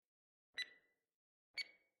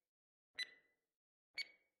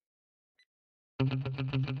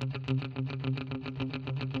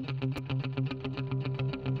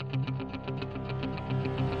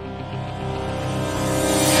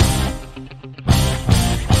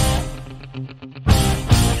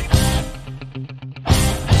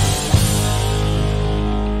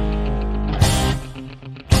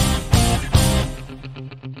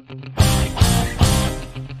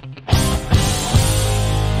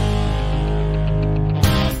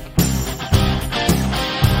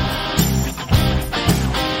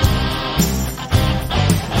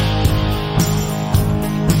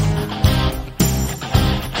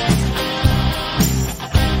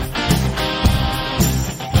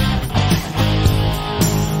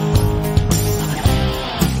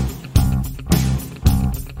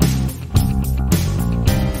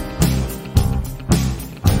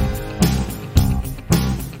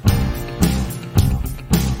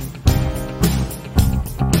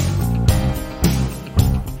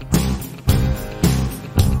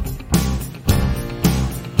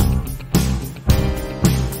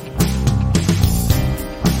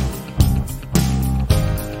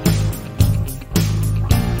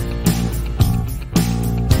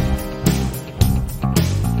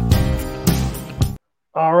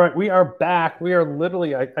right, we are back. We are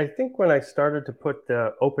literally, I think when I started to put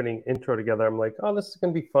the opening intro together, I'm like, oh, this is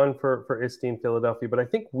going to be fun for ISTE in Philadelphia. But I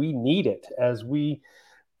think we need it as we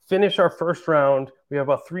finish our first round. We have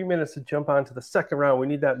about 3 minutes to jump on to the second round. We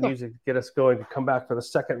need that music to get us going to come back for the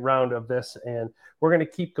second round of this. And we're going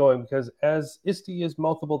to keep going because as ISTE is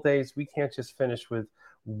multiple days, we can't just finish with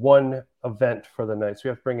one event for the night. So we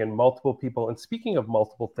have to bring in multiple people. And speaking of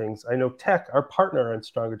multiple things, I know Tech, our partner in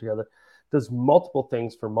Stronger Together, does multiple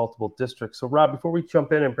things for multiple districts. So Rob, before we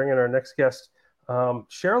jump in and bring in our next guest,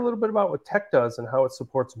 share a little bit about what Tech does and how it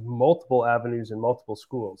supports multiple avenues in multiple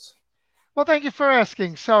schools. Well, thank you for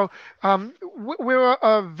asking. So, we're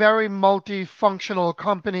a very multifunctional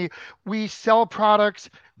company. We sell products,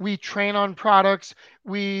 we train on products,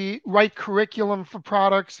 we write curriculum for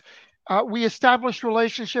products. We establish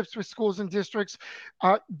relationships with schools and districts.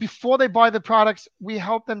 Before they buy the products, we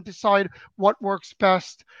help them decide what works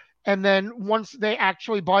best. And then once they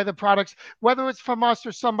actually buy the products, whether it's from us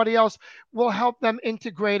or somebody else, we'll help them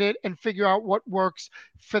integrate it and figure out what works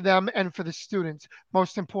for them and for the students,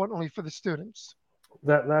 most importantly for the students.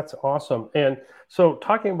 That's awesome. And so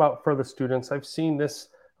talking about for the students, I've seen this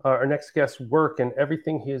our next guest work, and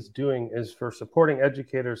everything he is doing is for supporting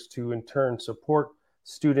educators to in turn support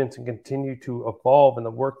students and continue to evolve in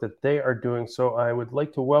the work that they are doing. So I would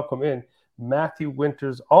like to welcome in Matthew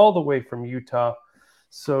Winters all the way from Utah.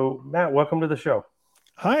 So Matt, welcome to the show.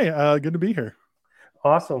 Hi, good to be here.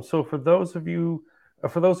 Awesome. So for those of you,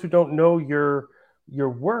 for those who don't know your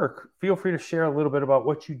work, feel free to share a little bit about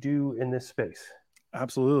what you do in this space.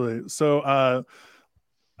 Absolutely. So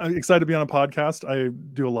I'm excited to be on a podcast. I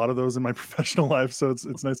do a lot of those in my professional life, so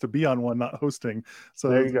it's nice to be on one, not hosting. So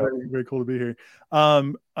there it's you go. very, very cool to be here.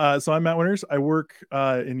 So I'm Matt Winters. I work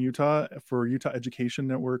in Utah for Utah Education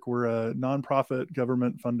Network. We're a nonprofit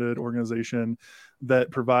government-funded organization that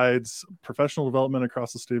provides professional development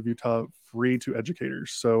across the state of Utah free to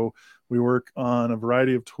educators. So we work on a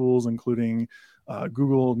variety of tools, including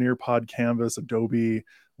Google, Nearpod, Canvas, Adobe.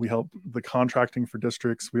 We help the contracting for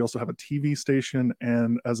districts. We also have a TV station.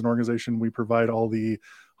 And as an organization, we provide all the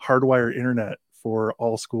hardwire internet for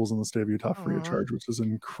all schools in the state of Utah free of charge, which is an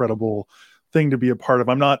incredible thing to be a part of.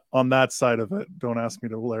 I'm not on that side of it. Don't ask me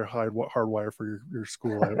to hardwire for your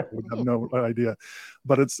school. I would have no idea.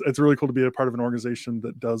 But it's really cool to be a part of an organization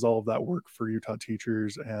that does all of that work for Utah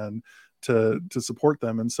teachers and to support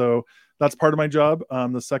them. And so that's part of my job.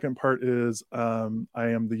 The second part is I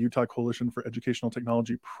am the Utah Coalition for Educational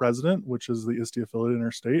Technology president, which is the ISTE affiliate in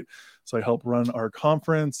our state. So I help run our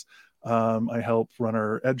conference. I help run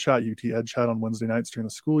our EdChat, UT EdChat on Wednesday nights during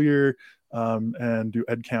the school year, and do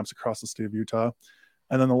ed camps across the state of Utah.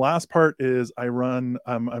 And then the last part is I'm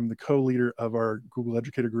the co-leader of our Google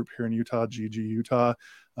Educator group here in Utah, GG Utah,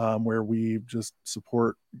 where we just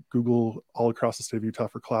support Google all across the state of Utah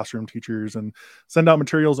for classroom teachers and send out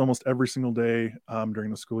materials almost every single day during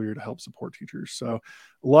the school year to help support teachers. So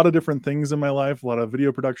a lot of different things in my life, a lot of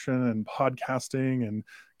video production and podcasting and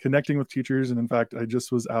connecting with teachers. And in fact, I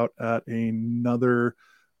just was out at another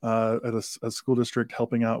at a school district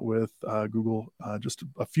helping out with Google just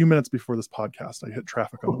a few minutes before this podcast. I hit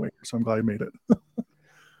traffic on the way here, so I'm glad I made it.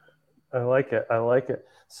 I like it. I like it.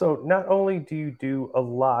 So not only do you do a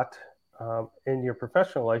lot in your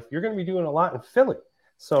professional life, you're going to be doing a lot in Philly.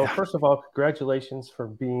 So first of all, congratulations for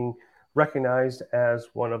being recognized as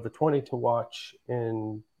one of the 20 to watch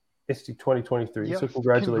in ISTE 2023. Yes, so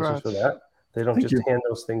congratulations for that. They don't Thank just you. hand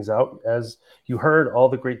those things out. As you heard, all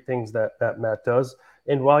the great things that Matt does.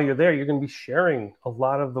 And while you're there, you're going to be sharing a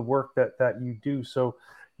lot of the work that you do. So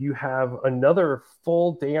you have another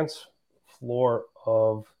full dance floor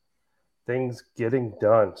of things getting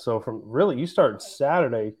done. So from really, you started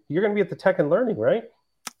Saturday. You're going to be at the Tech and Learning, right?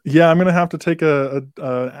 Yeah, I'm going to have to take a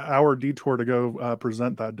hour detour to go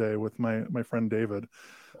present that day with my friend David.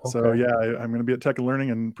 Okay. So yeah, I'm going to be at Tech and Learning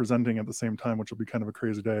and presenting at the same time, which will be kind of a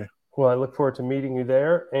crazy day. Well, I look forward to meeting you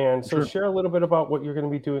there. And so share a little bit about what you're going to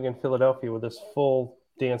be doing in Philadelphia with this full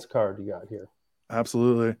dance card you got here.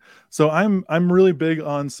 Absolutely. So I'm really big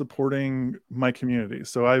on supporting my community.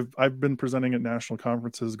 So I've been presenting at national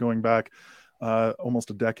conferences going back almost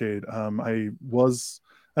a decade. I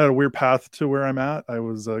had a weird path to where I'm at. I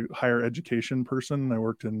was a higher education person. I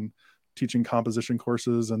worked in teaching composition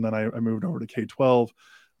courses, and then I moved over to K-12.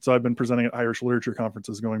 So I've been presenting at Irish literature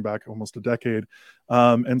conferences going back almost a decade.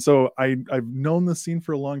 And so I've known the scene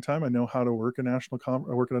for a long time. I know how to work at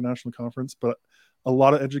a national conference, but a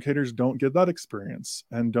lot of educators don't get that experience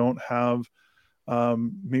and don't have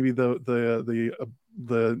maybe the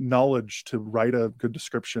knowledge to write a good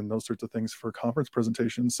description, those sorts of things for conference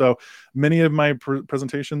presentations. So many of my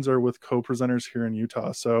presentations are with co-presenters here in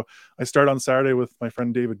Utah. So I start on Saturday with my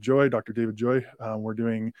friend David Joy, Dr. David Joy. We're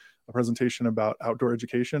doing a presentation about outdoor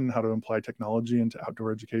education, how to apply technology into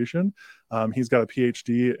outdoor education. He's got a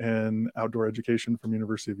PhD in outdoor education from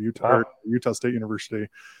University of Utah, or Utah State University.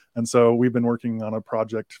 And so we've been working on a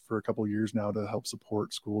project for a couple of years now to help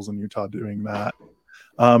support schools in Utah doing that.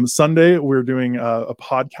 Sunday, we're doing a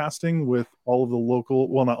podcasting with all of the local,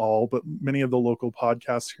 well, not all, but many of the local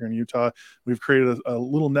podcasts here in Utah. We've created a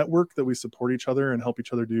little network that we support each other and help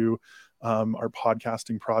each other do our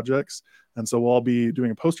podcasting projects. And so we'll all be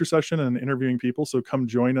doing a poster session and interviewing people. So come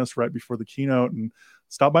join us right before the keynote and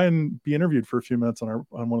stop by and be interviewed for a few minutes on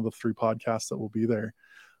one of the 3 podcasts that will be there.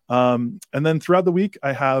 And then throughout the week,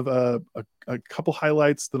 I have a couple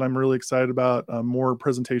highlights that I'm really excited about, more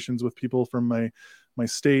presentations with people from my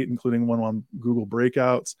state, including one on Google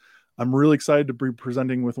Breakouts. I'm really excited to be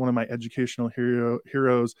presenting with one of my educational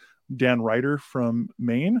heroes, Dan Ryder from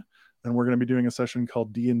Maine. And we're going to be doing a session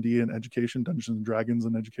called D&D in Education, Dungeons and Dragons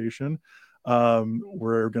in Education.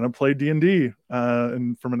 We're going to play D&D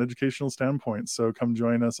and from an educational standpoint. So come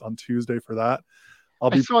join us on Tuesday for that.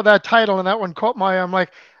 I saw that title and that one caught my eye. I'm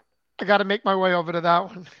like, I got to make my way over to that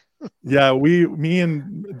one. Yeah, me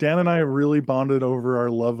and Dan and I really bonded over our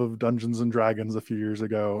love of Dungeons and Dragons a few years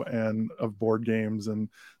ago and of board games and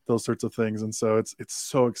those sorts of things. And so it's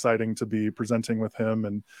so exciting to be presenting with him.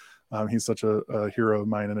 And he's such a hero of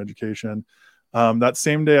mine in education. That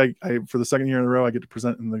same day, I for the second year in a row, I get to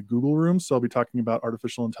present in the Google room. So I'll be talking about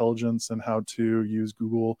artificial intelligence and how to use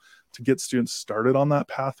Google to get students started on that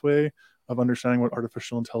pathway of understanding what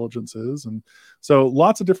artificial intelligence is. And so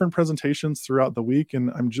lots of different presentations throughout the week. And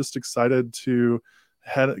I'm just excited to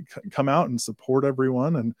come out and support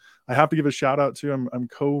everyone. And I have to give a shout out to, I'm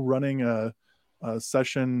co-running a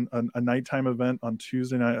session, a nighttime event on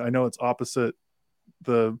Tuesday night. I know it's opposite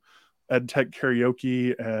the EdTech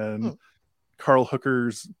karaoke and Carl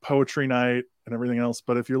Hooker's poetry night and everything else.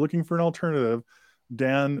 But if you're looking for an alternative,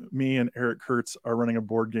 Dan, me, and Eric Kurtz are running a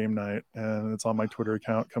board game night, and it's on my Twitter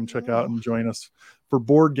account. Come check out and join us for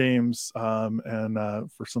board games and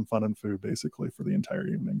for some fun and food, basically, for the entire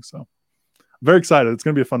evening. So very excited. It's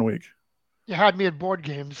going to be a fun week. You had me at board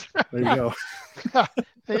games. There you go.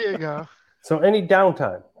 There you go. So any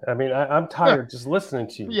downtime? I mean, I'm tired just listening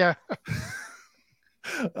to you. Yeah.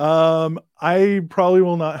 I probably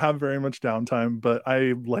will not have very much downtime, but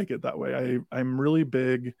I like it that way. I'm really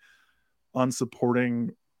big on supporting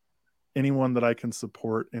anyone that I can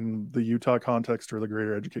support in the Utah context or the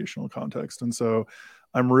greater educational context. And so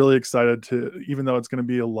I'm really excited to, even though it's going to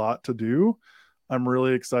be a lot to do, I'm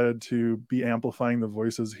really excited to be amplifying the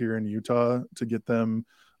voices here in Utah to get them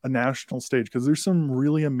a national stage, because there's some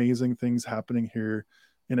really amazing things happening here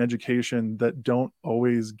in education that don't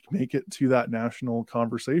always make it to that national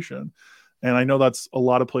conversation. And I know that's a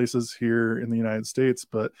lot of places here in the United States,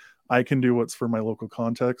 but I can do what's for my local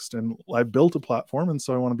context. And I built a platform. And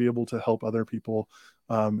so I want to be able to help other people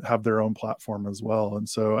have their own platform as well. And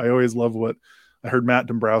so I always love what I heard Matt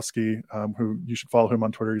Dombrowski, who you should follow him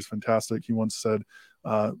on Twitter. He's fantastic. He once said,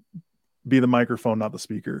 be the microphone, not the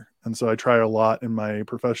speaker. And so I try a lot in my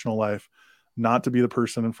professional life not to be the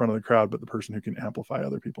person in front of the crowd, but the person who can amplify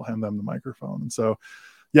other people, hand them the microphone. And so,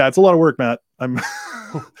 yeah, it's a lot of work, Matt. And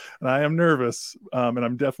I am nervous, and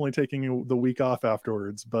I'm definitely taking the week off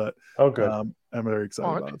afterwards. But good. I'm very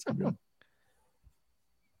excited about it. It's gonna be good.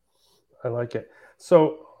 I like it.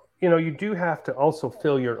 So, you do have to also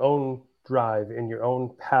fill your own drive and your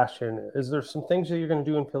own passion. Is there some things that you're going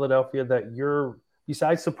to do in Philadelphia that you're,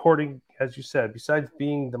 besides supporting, as you said, besides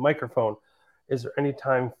being the microphone, is there any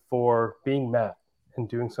time for being Matt and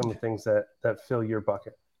doing some of the things that fill your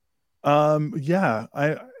bucket? Yeah,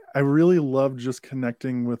 I really love just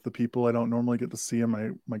connecting with the people I don't normally get to see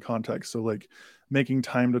in my context. So like making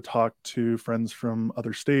time to talk to friends from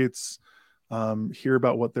other states, hear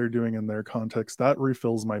about what they're doing in their context, that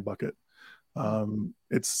refills my bucket.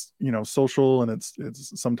 It's, social, and it's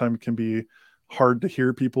sometimes can be hard to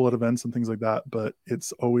hear people at events and things like that, but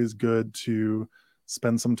it's always good to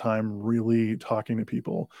spend some time really talking to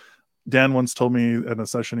people. Dan once told me in a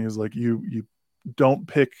session, he was like, you don't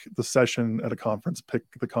pick the session at a conference, pick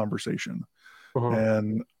the conversation.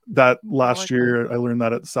 And that last year, I learned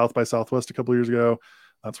that at South by Southwest a couple of years ago.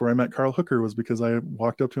 That's where I met Carl Hooker, was because I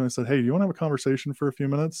walked up to him and said, hey, do you want to have a conversation for a few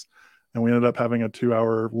minutes? And we ended up having a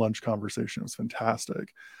 2-hour lunch conversation. It was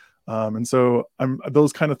fantastic. And so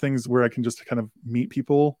those kind of things where I can just kind of meet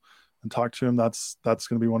people and talk to them, that's going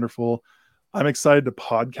to be wonderful. I'm excited to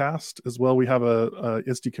podcast as well. We have a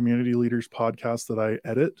ISTE Community Leaders podcast that I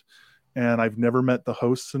edit. and I've never met the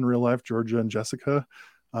hosts in real life, Georgia and Jessica.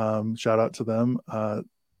 Shout out to them.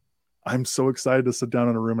 I'm so excited to sit down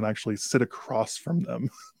in a room and actually sit across from them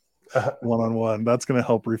one-on-one. That's going to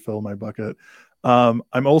help refill my bucket.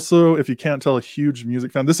 I'm also, if you can't tell, a huge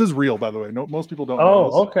music fan. This is real, by the way. No, most people don't know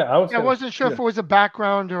this. Okay. I wasn't sure if it was a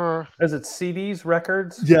background or... Is it CDs,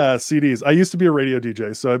 records? Yeah, CDs. I used to be a radio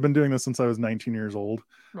DJ, so I've been doing this since I was 19 years old.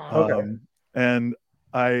 Okay. And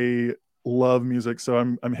I love music, so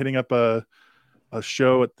I'm hitting up a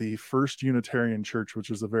show at the First Unitarian Church, which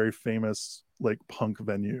is a very famous like punk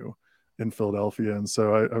venue in Philadelphia. And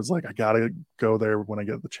so I was like, I gotta go there when I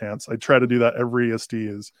get the chance. I try to do that every ISTE,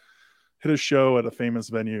 is hit a show at a famous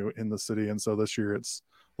venue in the city. And so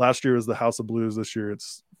last year was the House of Blues. This year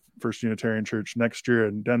it's First Unitarian Church. Next year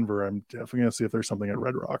in Denver, I'm definitely gonna see if there's something at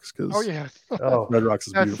Red Rocks, because Red Rocks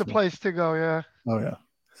is that's beautiful. the place to go. Yeah. Oh yeah.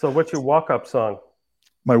 So what's your walk-up song?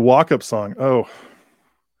 My walk-up song. Oh,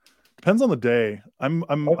 depends on the day. I'm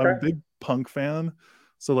a big punk fan.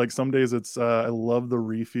 So like some days it's I love the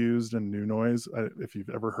Refused and New Noise. If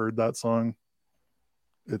you've ever heard that song,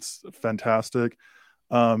 it's fantastic.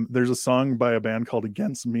 There's a song by a band called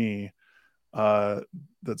Against Me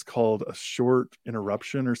that's called A Short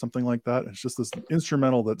Interruption or something like that. It's just this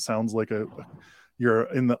instrumental that sounds like you're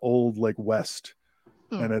in the old like West.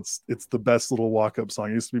 And it's the best little walk-up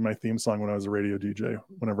song. It used to be my theme song when I was a radio DJ,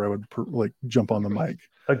 whenever I would like jump on the mic.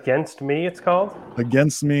 Against Me, it's called?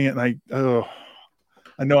 Against Me. And I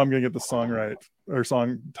know I'm gonna get the song right, or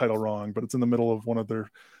song title wrong, but it's in the middle of one of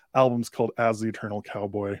their albums called As the Eternal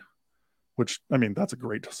Cowboy, which, I mean, that's a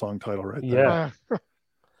great song title right there. Yeah.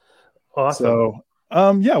 Awesome. So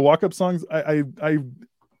walk-up songs,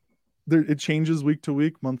 it changes week to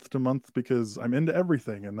week, month to month, because I'm into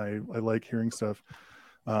everything, and I like hearing stuff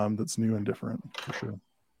that's new and different, for sure.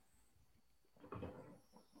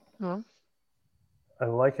 I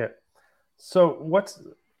like it. So what's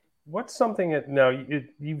something that, now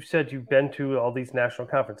you've said you've been to all these national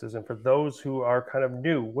conferences, and for those who are kind of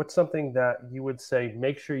new, what's something that you would say,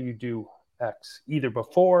 make sure you do X, either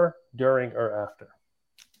before, during, or after?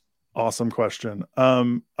 Awesome question.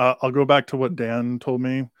 I'll go back to what Dan told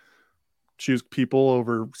me. Choose people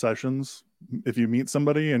over sessions. If you meet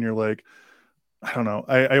somebody and you're like, I don't know,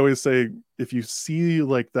 I always say, if you see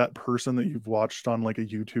like that person that you've watched on like a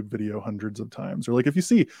YouTube video hundreds of times, or like if you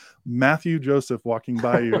see Matthew Joseph walking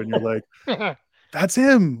by you and you're like, that's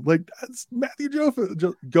him, like that's Matthew Joseph,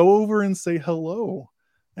 just go over and say hello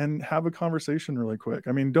and have a conversation really quick.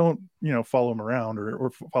 I mean, don't, follow him around or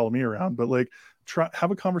follow me around, but like have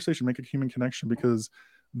a conversation, make a human connection, because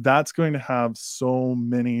that's going to have so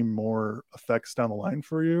many more effects down the line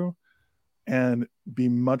for you and be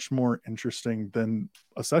much more interesting than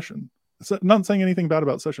a session. It's not saying anything bad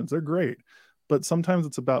about sessions. They're great, but sometimes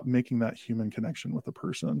it's about making that human connection with a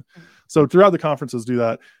person. So throughout the conferences, do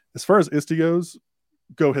that. As far as ISTE goes,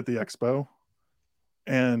 go hit the expo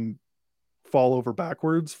and fall over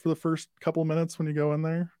backwards for the first couple minutes when you go in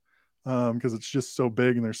there, because it's just so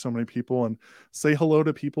big and there's so many people, and say hello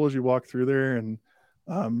to people as you walk through there, and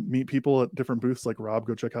meet people at different booths. Like Rob,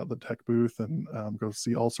 go check out the tech booth and go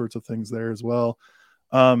see all sorts of things there as well.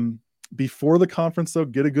 Before the conference, though,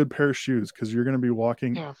 get a good pair of shoes, because you're going to be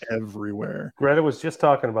walking everywhere. Greta was just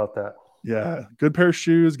talking about that. Yeah, good pair of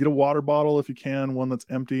shoes. Get a water bottle if you can, one that's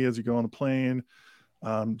empty as you go on the plane.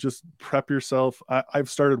 Just prep yourself. I've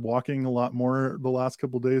started walking a lot more the last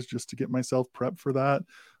couple of days just to get myself prepped for that.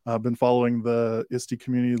 I've been following the ISTE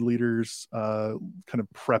community leaders kind of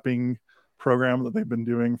prepping program that they've been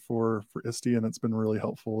doing for ISTE, and it's been really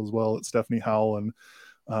helpful as well. That Stephanie Howell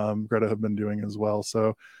and Greta have been doing as well.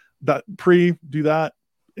 So that do that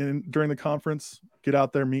during the conference, get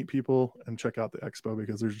out there, meet people, and check out the expo,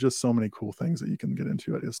 because there's just so many cool things that you can get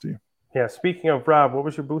into at ISTE. Yeah. Speaking of, Rob, what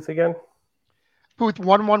was your booth again? Booth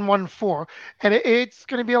 1114, and it's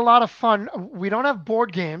going to be a lot of fun. We don't have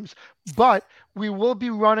board games, but we will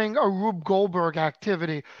be running a Rube Goldberg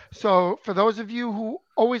activity. So for those of you who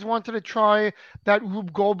always wanted to try that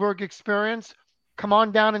Rube Goldberg experience, come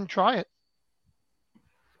on down and try it.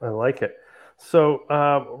 I like it. So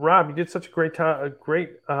Rob, you did such a great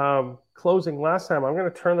closing last time. I'm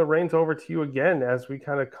going to turn the reins over to you again as we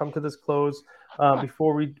kind of come to this close.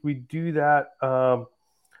 Before we do that,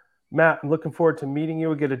 Matt, I'm looking forward to meeting you.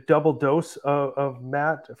 We'll get a double dose of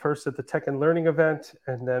Matt, first at the Tech and Learning event,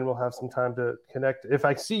 and then we'll have some time to connect. If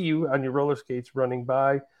I see you on your roller skates running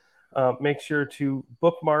by, make sure to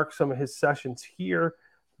bookmark some of his sessions here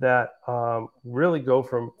that really go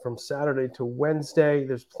from Saturday to Wednesday.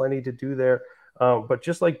 There's plenty to do there. But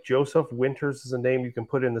just like Joseph Winters is a name you can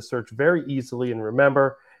put in the search very easily and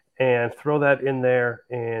remember, and throw that in there,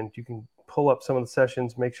 and you can pull up some of the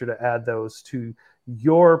sessions, make sure to add those to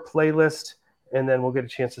your playlist, and then we'll get a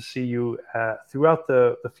chance to see you throughout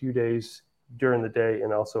the few days during the day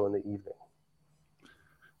and also in the evening.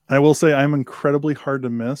 I will say I'm incredibly hard to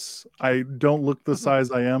miss. I don't look the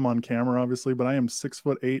size I am on camera, obviously, but I am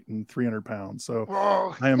 6'8" and 300 pounds. So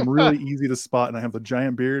Whoa. I am really easy to spot, and I have the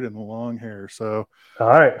giant beard and the long hair. So all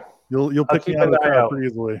right, you'll pick me out of the crowd pretty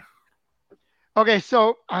easily. Okay,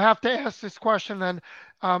 so I have to ask this question then.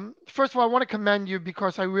 First of all, I want to commend you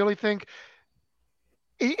because I really think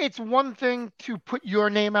it's one thing to put your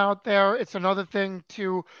name out there. It's another thing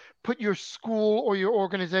to put your school or your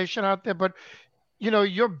organization out there. But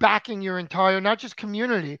you're backing your entire, not just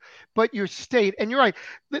community, but your state. And you're right,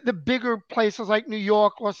 the bigger places like New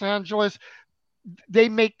York, Los Angeles, they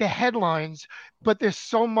make the headlines, but there's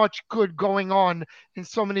so much good going on in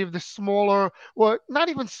so many of the smaller, or not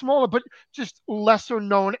even smaller, but just lesser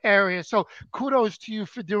known areas. So kudos to you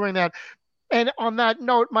for doing that. And on that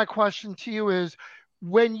note, my question to you is,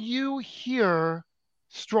 when you hear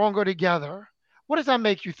Stronger Together, what does that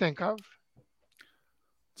make you think of?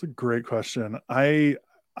 It's a great question. I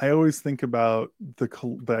always think about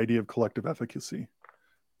the idea of collective efficacy.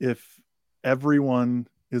 If everyone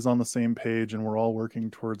is on the same page and we're all working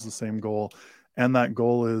towards the same goal, and that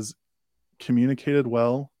goal is communicated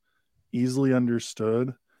well, easily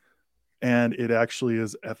understood, and it actually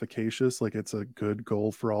is efficacious, like it's a good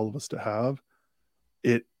goal for all of us to have,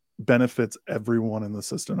 it benefits everyone in the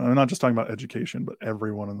system. I'm not just talking about education, but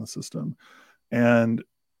everyone in the system. And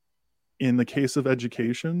in the case of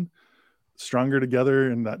education, Stronger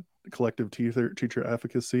Together and that collective teacher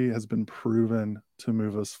efficacy has been proven to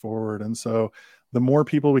move us forward. And so the more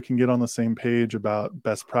people we can get on the same page about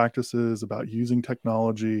best practices, about using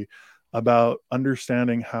technology, about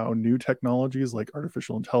understanding how new technologies like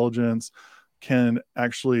artificial intelligence can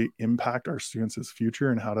actually impact our students'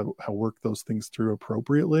 future and how work those things through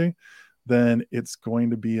appropriately, then it's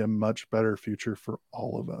going to be a much better future for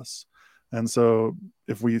all of us. And so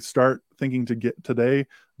if we start thinking to get today,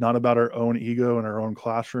 not about our own ego and our own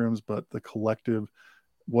classrooms, but the collective,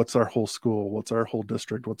 what's our whole school? What's our whole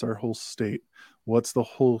district? What's our whole state? What's the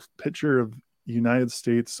whole picture of United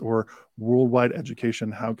States or worldwide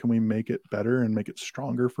education? How can we make it better and make it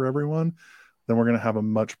stronger for everyone? Then we're going to have a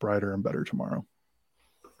much brighter and better tomorrow.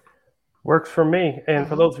 Works for me. And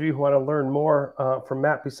for those of you who want to learn more from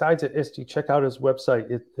Matt, besides at ISTE, check out his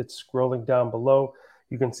website. It's scrolling down below.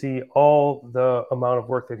 You can see all the amount of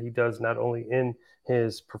work that he does, not only in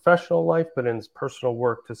his professional life, but in his personal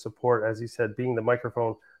work to support, as he said, being the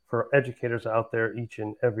microphone for educators out there each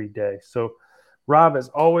and every day. So, Rob, as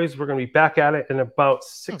always, we're going to be back at it in about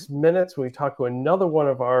 6 minutes when we talk to another one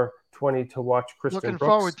of our 20 to watch, Kristen Looking Brooks,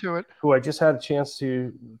 forward to it. who I just had a chance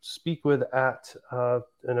to speak with at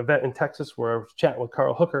an event in Texas where I was chatting with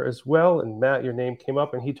Carl Hooker as well. And Matt, your name came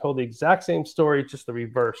up, and he told the exact same story, just the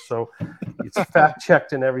reverse. So it's fact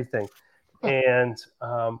checked and everything. And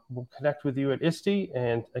we'll connect with you at ISTE.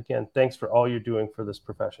 And again, thanks for all you're doing for this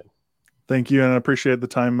profession. Thank you, and I appreciate the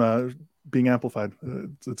time being amplified.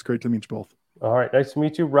 It's great to meet you both. All right, nice to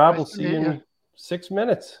meet you, Rob. Nice we'll see you in 6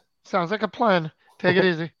 minutes. Sounds like a plan. Take it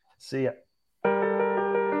easy. See ya.